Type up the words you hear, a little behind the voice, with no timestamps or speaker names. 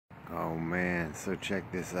Oh man, so check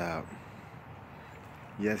this out.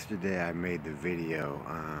 Yesterday I made the video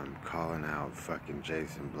calling out fucking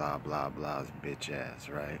Jason blah blah blah's bitch ass,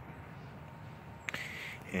 right?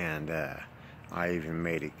 And I even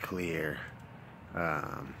made it clear,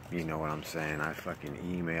 you know what I'm saying? I fucking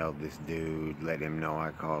emailed this dude, let him know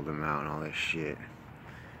I called him out and all this shit.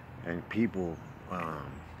 And people,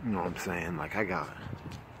 you know what I'm saying? Like, I got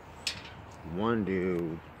one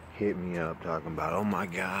dude hit me up talking about, oh my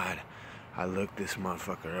god, I looked this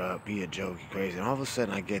motherfucker up, he a joke, he crazy. And all of a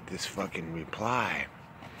sudden I get this fucking reply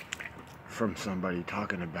from somebody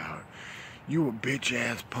talking about, you a bitch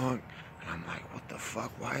ass punk. And I'm like, what the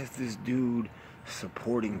fuck? Why is this dude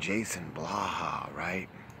supporting Jason Blaha, right?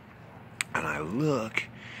 And I look,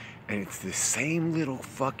 and it's the same little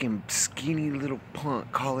fucking skinny little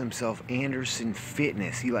punk, call himself Anderson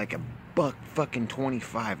Fitness. He like a buck fucking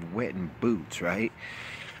 25 wet in boots, right?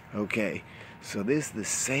 Okay, so this is the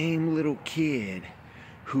same little kid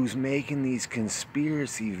who's making these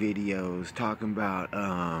conspiracy videos talking about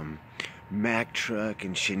Mack Truck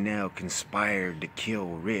and Chanel conspired to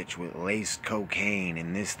kill Rich with laced cocaine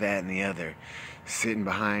and this, that, and the other, sitting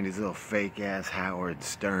behind his little fake ass Howard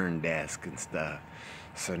Stern desk and stuff.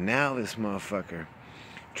 So now this motherfucker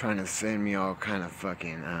trying to send me all kind of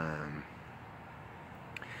fucking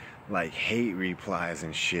like hate replies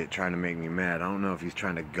and shit, trying to make me mad. I don't know if he's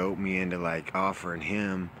trying to goat me into like offering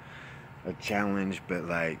him a challenge, but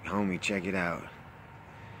like, homie, check it out.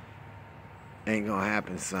 Ain't gonna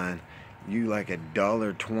happen, son. You like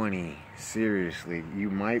 $1.20, seriously. You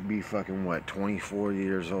might be fucking what, 24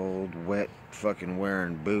 years old, wet fucking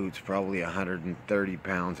wearing boots, probably 130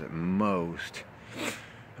 pounds at most.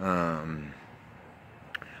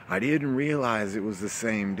 I didn't realize it was the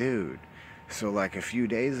same dude. So like a few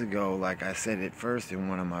days ago, like I said at first in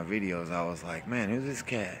one of my videos, I was like, man, who's this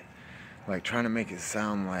cat? Like trying to make it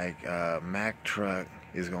sound like Mack Truck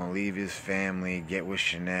is gonna leave his family, get with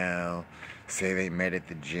Chanel, say they met at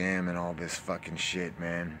the gym and all this fucking shit,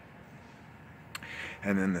 man.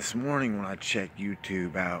 And then this morning when I checked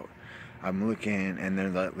YouTube out, I'm looking and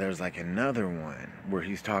there's like another one where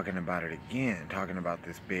he's talking about it again, talking about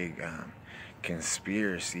this big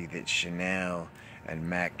conspiracy that Chanel and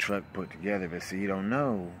Mack Truck put together. But see, you don't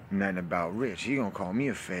know nothing about Rich. He gonna call me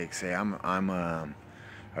a fake, say I'm a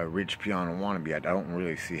Rich Piana wannabe. I don't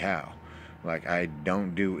really see how. Like, I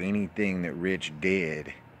don't do anything that Rich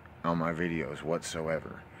did on my videos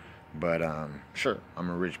whatsoever. But sure,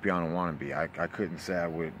 I'm a Rich Piana wannabe. I couldn't say I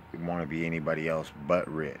would want to be anybody else but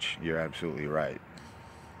Rich. You're absolutely right.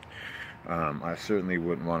 I certainly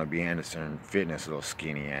wouldn't want to be Anderson Fitness, little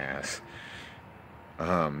skinny ass.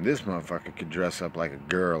 This motherfucker could dress up like a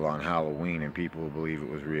girl on Halloween and people would believe it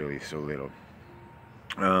was really so little.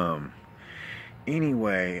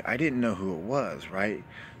 Anyway, I didn't know who it was, right?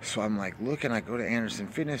 So I'm like looking, I go to Anderson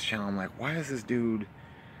Fitness channel, I'm like, why is this dude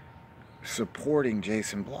supporting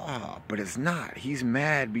Jason Blaha? But it's not. He's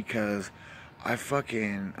mad because I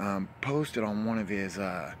fucking posted on one of his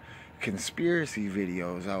conspiracy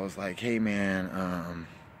videos. I was like, hey man,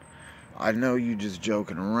 I know you just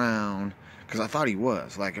joking around, because I thought he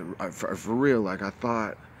was, like, for real, like I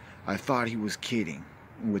thought he was kidding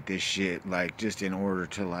with this shit, like just in order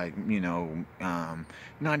to, like, you know,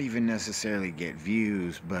 not even necessarily get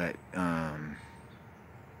views, but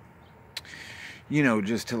you know,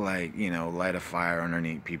 just to, like, you know, light a fire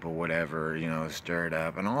underneath people, whatever, you know, stir it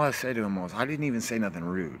up. And all I said to him was, I didn't even say nothing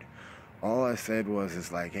rude. All I said was,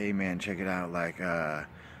 it's like, hey man, check it out, like, I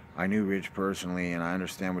knew Rich personally and I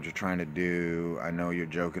understand what you're trying to do. I know you're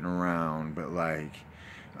joking around, but like,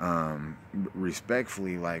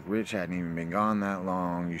 respectfully, like, Rich hadn't even been gone that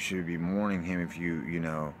long. You should be mourning him if you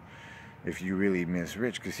know, if you really miss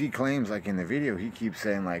Rich. Because he claims, like in the video, he keeps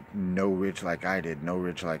saying like, no Rich like I did, no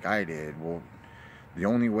Rich like I did. Well, the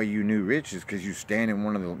only way you knew Rich is because you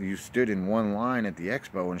stood in one line at the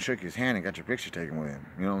expo and shook his hand and got your picture taken with him.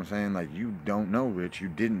 You know what I'm saying? Like, you don't know Rich, you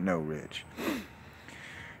didn't know Rich.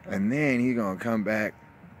 And then he gonna come back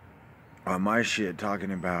on my shit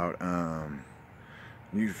talking about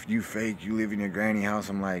you fake, you live in your granny house.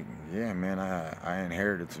 I'm like, yeah man, I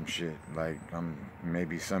inherited some shit. Like,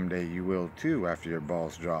 maybe someday you will too after your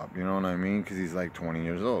balls drop. You know what I mean? Because he's like 20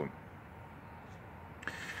 years old.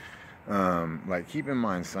 Like, keep in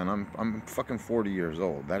mind, son, I'm fucking 40 years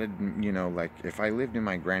old. That'd, you know, like, if I lived in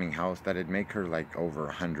my granny house, that'd make her like over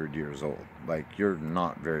 100 years old. Like, you're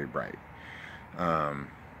not very bright.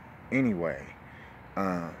 Anyway,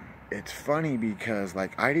 it's funny because,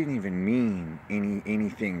 like, I didn't even mean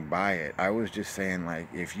anything by it. I was just saying, like,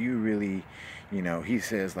 if you really, you know, he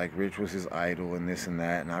says, like, Rich was his idol and this and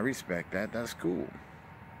that, and I respect that. That's cool.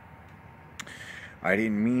 I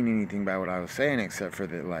didn't mean anything by what I was saying except for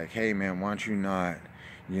that, like, hey man, why don't you not,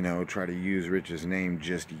 you know, try to use Rich's name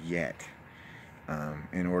just yet,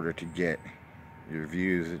 in order to get your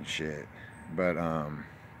views and shit. But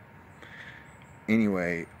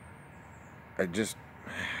anyway, I just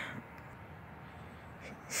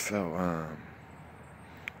so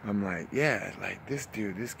I'm like, yeah, like this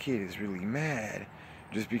kid is really mad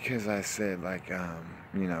just because I said, like,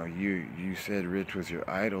 you know, you said Rich was your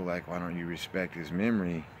idol, like, why don't you respect his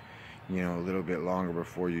memory, you know, a little bit longer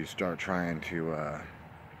before you start trying to,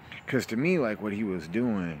 because to me, like, what he was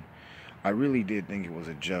doing, I really did think it was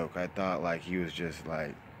a joke. I thought, like, he was just,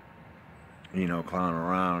 like, you know, clowning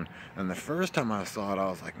around. And the first time I saw it, I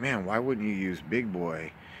was like, man, why wouldn't you use Big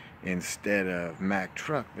Boy instead of Mack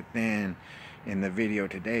Truck? But then in the video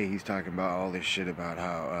today, he's talking about all this shit about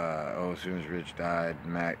how, oh, as soon as Rich died,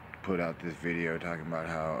 Mack put out this video talking about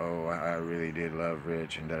how, oh, I really did love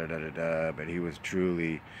Rich and da-da-da-da-da, but he was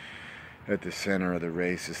truly at the center of the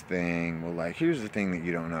racist thing. Well, like, here's the thing that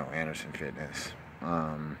you don't know, Anderson Fitness.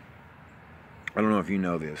 I don't know if you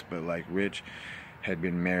know this, but, like, Rich had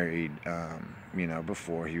been married, you know,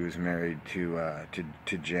 before. He was married to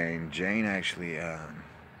Jane. Jane actually,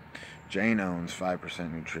 Jane owns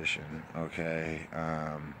 5% Nutrition, okay?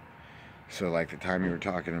 So, like, the time you were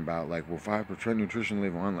talking about, like, will 5% Nutrition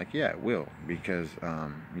live on? Like, yeah, it will, because,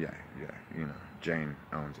 yeah, you know, Jane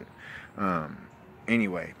owns it.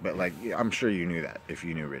 Anyway, but, like, I'm sure you knew that, if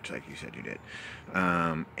you knew Rich, like you said you did.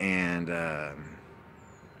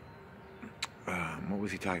 What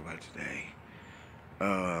was he talking about today?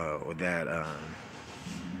 That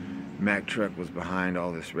Mack Truck was behind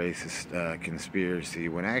all this racist conspiracy,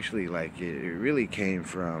 when actually, like, it really came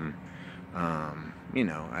from, you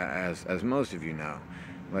know, as most of you know,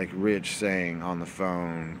 like Rich saying on the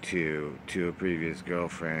phone to a previous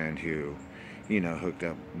girlfriend who, you know, hooked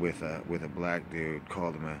up with a black dude,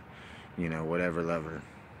 called him a, you know, whatever lover,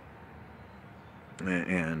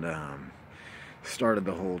 and started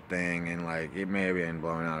the whole thing. And, like, it may have been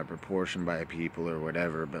blown out of proportion by people or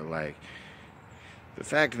whatever, but, like, the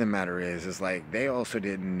fact of the matter is like, they also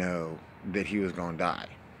didn't know that he was gonna die.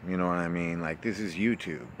 You know what I mean? Like, this is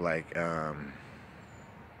YouTube. Like,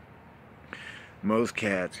 most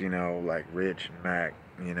cats, you know, like Rich and Mack,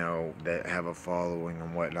 you know, that have a following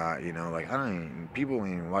and whatnot, you know, like, people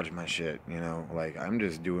don't even watch my shit, you know, like, I'm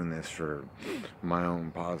just doing this for my own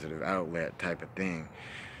positive outlet type of thing,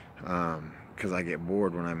 because I get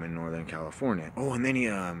bored when I'm in Northern California. Oh, and then he,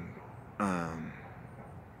 yeah,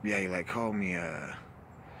 he, like, called me a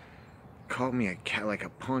like a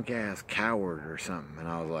punk ass coward or something, and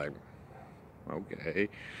I was like, okay.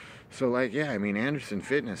 So, like, yeah, I mean, Anderson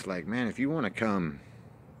Fitness, like, man, if you want to come,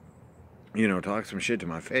 you know, talk some shit to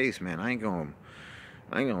my face, man, I ain't gonna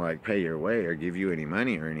like pay your way or give you any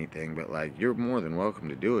money or anything, but, like, you're more than welcome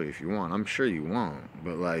to do it if you want. I'm sure you won't,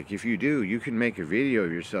 but, like, if you do, you can make a video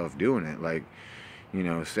of yourself doing it, like, you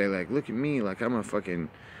know, say, like, look at me, like, I'm a fucking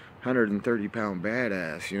 130-pound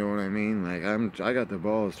badass, you know what I mean? Like, I got the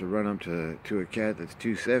balls to run up to a cat that's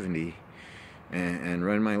 270 and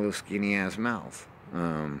run my little skinny ass mouth.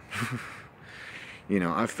 You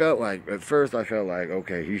know, I felt like, at first I felt like,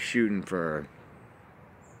 okay, he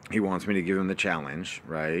wants me to give him the challenge,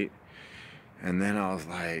 right? And then I was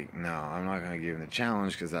like, no, I'm not going to give him the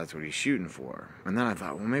challenge because that's what he's shooting for. And then I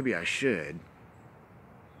thought, well, maybe I should.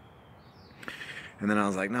 And then I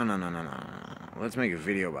was like, no, let's make a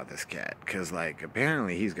video about this cat. Because, like,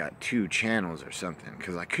 apparently he's got 2 channels or something.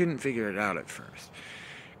 Because I couldn't figure it out at first.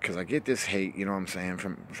 Because I get this hate, you know what I'm saying,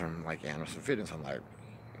 from like, Anderson Fitness. I'm like,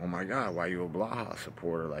 oh my God, why you a Blaha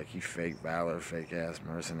supporter? Like, he fake Valor, fake ass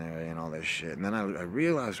mercenary and all this shit. And then I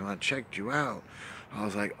realized when I checked you out, I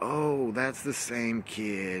was like, oh, that's the same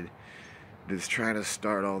kid that's trying to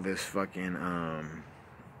start all this fucking,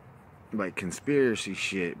 like, conspiracy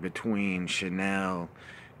shit between Chanel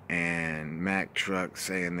and Mack Truck,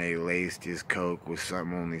 saying they laced his coke with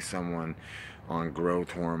only someone on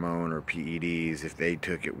growth hormone or PEDs, if they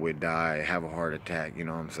took it, would die, have a heart attack, you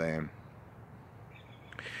know what I'm saying?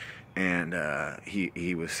 And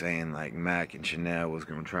he was saying, like, Mack and Chanel was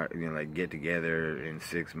gonna try, you know, like, get together in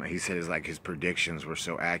 6 months. He said it's like his predictions were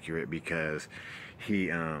so accurate because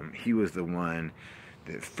he was the one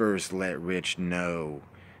that first let Rich know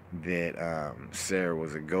that Sarah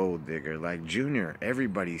was a gold digger. Like, Junior,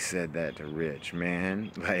 everybody said that to Rich,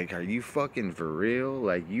 man. Like, are you fucking for real?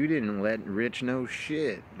 Like, you didn't let Rich know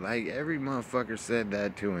shit. Like, every motherfucker said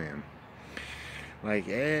that to him. Like,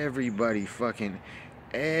 everybody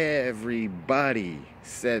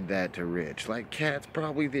said that to Rich. Like, cats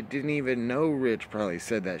probably that didn't even know Rich probably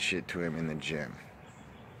said that shit to him in the gym.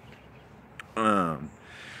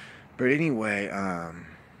 But anyway,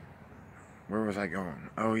 where was I going?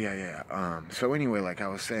 Oh yeah. So anyway, like I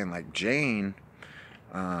was saying, like Jane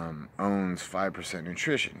owns 5%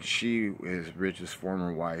 Nutrition. She is Rich's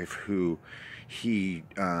former wife, who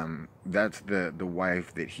that's the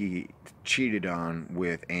wife that he cheated on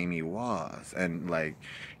with Amy Waz. And like,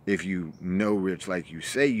 if you know Rich like you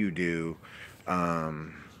say you do,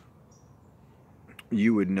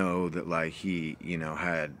 you would know that like he, you know,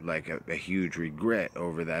 had like a huge regret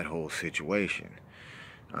over that whole situation.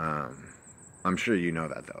 I'm sure you know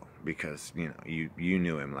that though, because you know you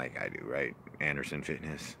knew him like I do, right? Anderson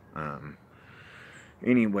Fitness.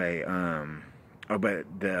 Anyway, but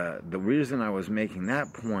the reason I was making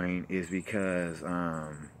that point is because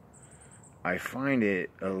I find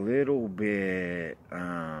it a little bit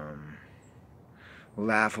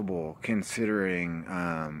laughable, considering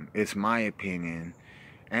it's my opinion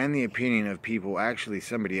and the opinion of people. Actually,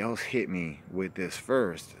 somebody else hit me with this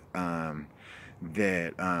first, that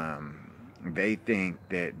they think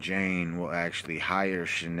that Jane will actually hire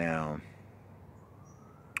Chanel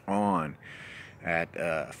on at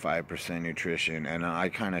 5% Nutrition, and I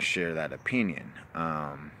kind of share that opinion.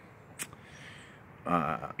 You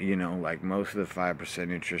know, like most of the 5%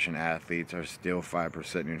 Nutrition athletes are still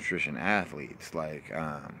 5% Nutrition athletes. Like,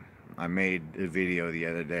 I made a video the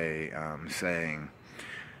other day saying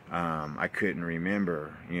I couldn't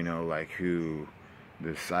remember, you know, like who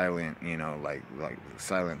the silent, you know, like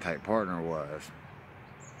silent type partner was.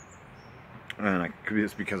 And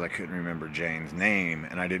it's because I couldn't remember Jane's name,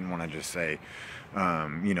 and I didn't want to just say,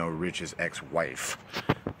 you know, Rich's ex-wife.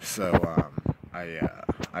 So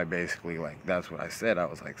I basically, like, that's what I said. I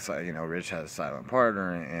was like, you know, Rich has a silent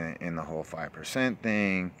partner in the whole 5%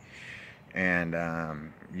 thing, and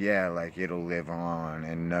yeah, like, it'll live on,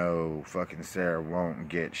 and no, fucking Sarah won't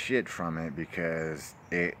get shit from it, because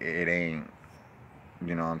it ain't,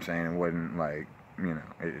 you know what I'm saying, it wouldn't, like, you know,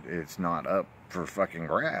 it's not up for fucking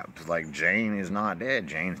grabs. Like, Jane is not dead.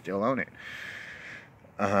 Jane still own it.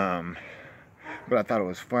 But I thought it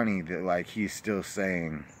was funny that, like, he's still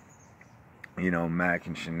saying, you know, Mac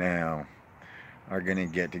and Chanel are gonna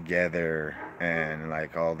get together and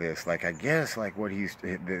like all this. Like, I guess like what he's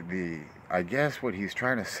I guess what he's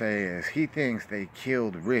trying to say is he thinks they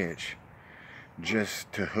killed Rich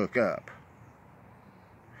just to hook up.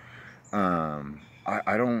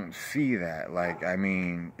 I don't see that. Like, I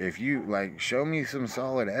mean, if you, like, show me some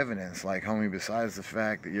solid evidence, like, homie, besides the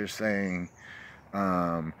fact that you're saying,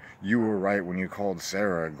 you were right when you called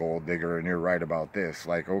Sarah a gold digger, and you're right about this.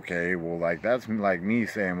 Like, okay, well, like, that's like me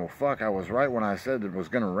saying, well, fuck, I was right when I said it was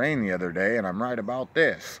going to rain the other day, and I'm right about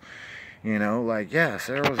this. You know, like, yeah,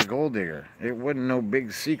 Sarah was a gold digger. It wasn't no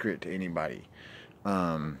big secret to anybody.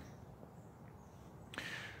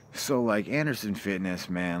 So, like, Anderson Fitness,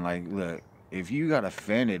 man, like, look, if you got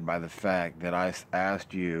offended by the fact that I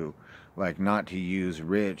asked you, like, not to use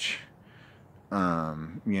Rich,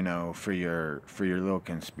 you know, for your little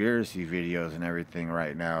conspiracy videos and everything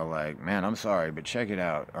right now, like, man, I'm sorry, but check it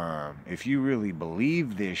out. If you really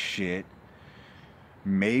believe this shit,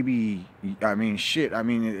 maybe, I mean, shit, I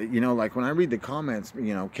mean, you know, like, when I read the comments,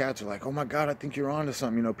 you know, cats are like, oh my God, I think you're onto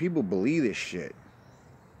something. You know, people believe this shit.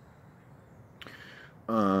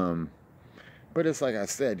 But it's like I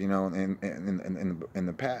said, you know, in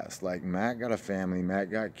the past, like, Matt got a family, Matt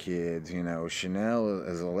got kids, you know, Chanel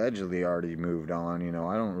has allegedly already moved on, you know,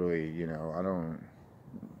 I don't really, you know,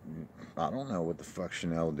 I don't know what the fuck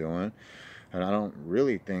Chanel doing, and I don't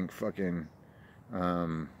really think fucking,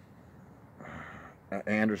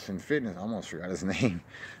 Anderson Fitness, I almost forgot his name,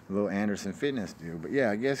 little Anderson Fitness dude, but yeah,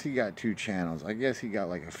 I guess he got 2 channels. I guess he got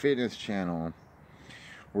like a fitness channel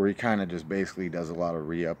where he kind of just basically does a lot of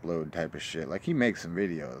re-upload type of shit. Like, he makes some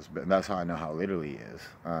videos, but that's how I know how little he is.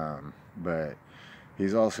 But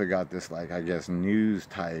he's also got this, like, I guess, news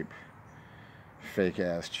type fake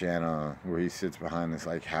ass channel where he sits behind this,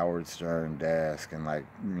 like, Howard Stern desk and, like,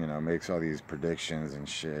 you know, makes all these predictions and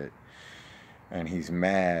shit. And he's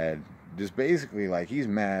mad. Just basically, like, he's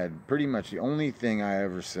mad. Pretty much the only thing I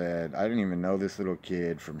ever said, I didn't even know this little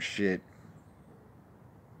kid from shit.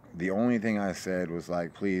 The only thing I said was,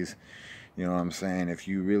 like, please, you know what I'm saying, if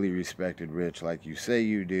you really respected Rich like you say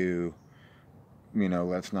you do, you know,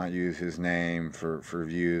 let's not use his name for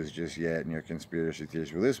views just yet in your conspiracy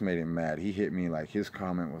theories. Well, this made him mad. He hit me, like, his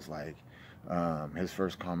comment was like, his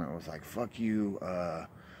first comment was like, fuck you,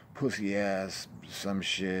 pussy ass, some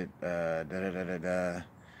shit, da-da-da-da-da.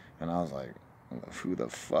 And I was like, who the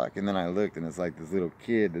fuck? And then I looked, and it's like this little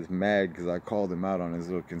kid that's mad because I called him out on his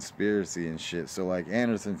little conspiracy and shit. So, like,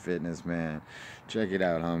 Anderson Fitness, man, check it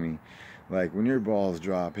out, homie. Like, when your balls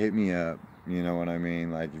drop, hit me up. You know what I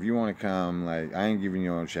mean? Like, if you want to come, like, I ain't giving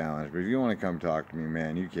you no challenge, but if you want to come talk to me,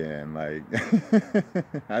 man, you can. Like,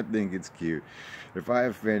 I think it's cute. If I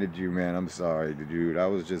offended you, man, I'm sorry, dude. I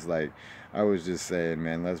was just like, I was just saying,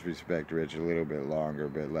 man, let's respect Rich a little bit longer.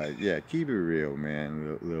 But, like, yeah, keep it real,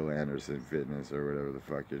 man. Little Anderson Fitness or whatever the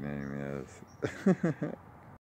fuck your name is.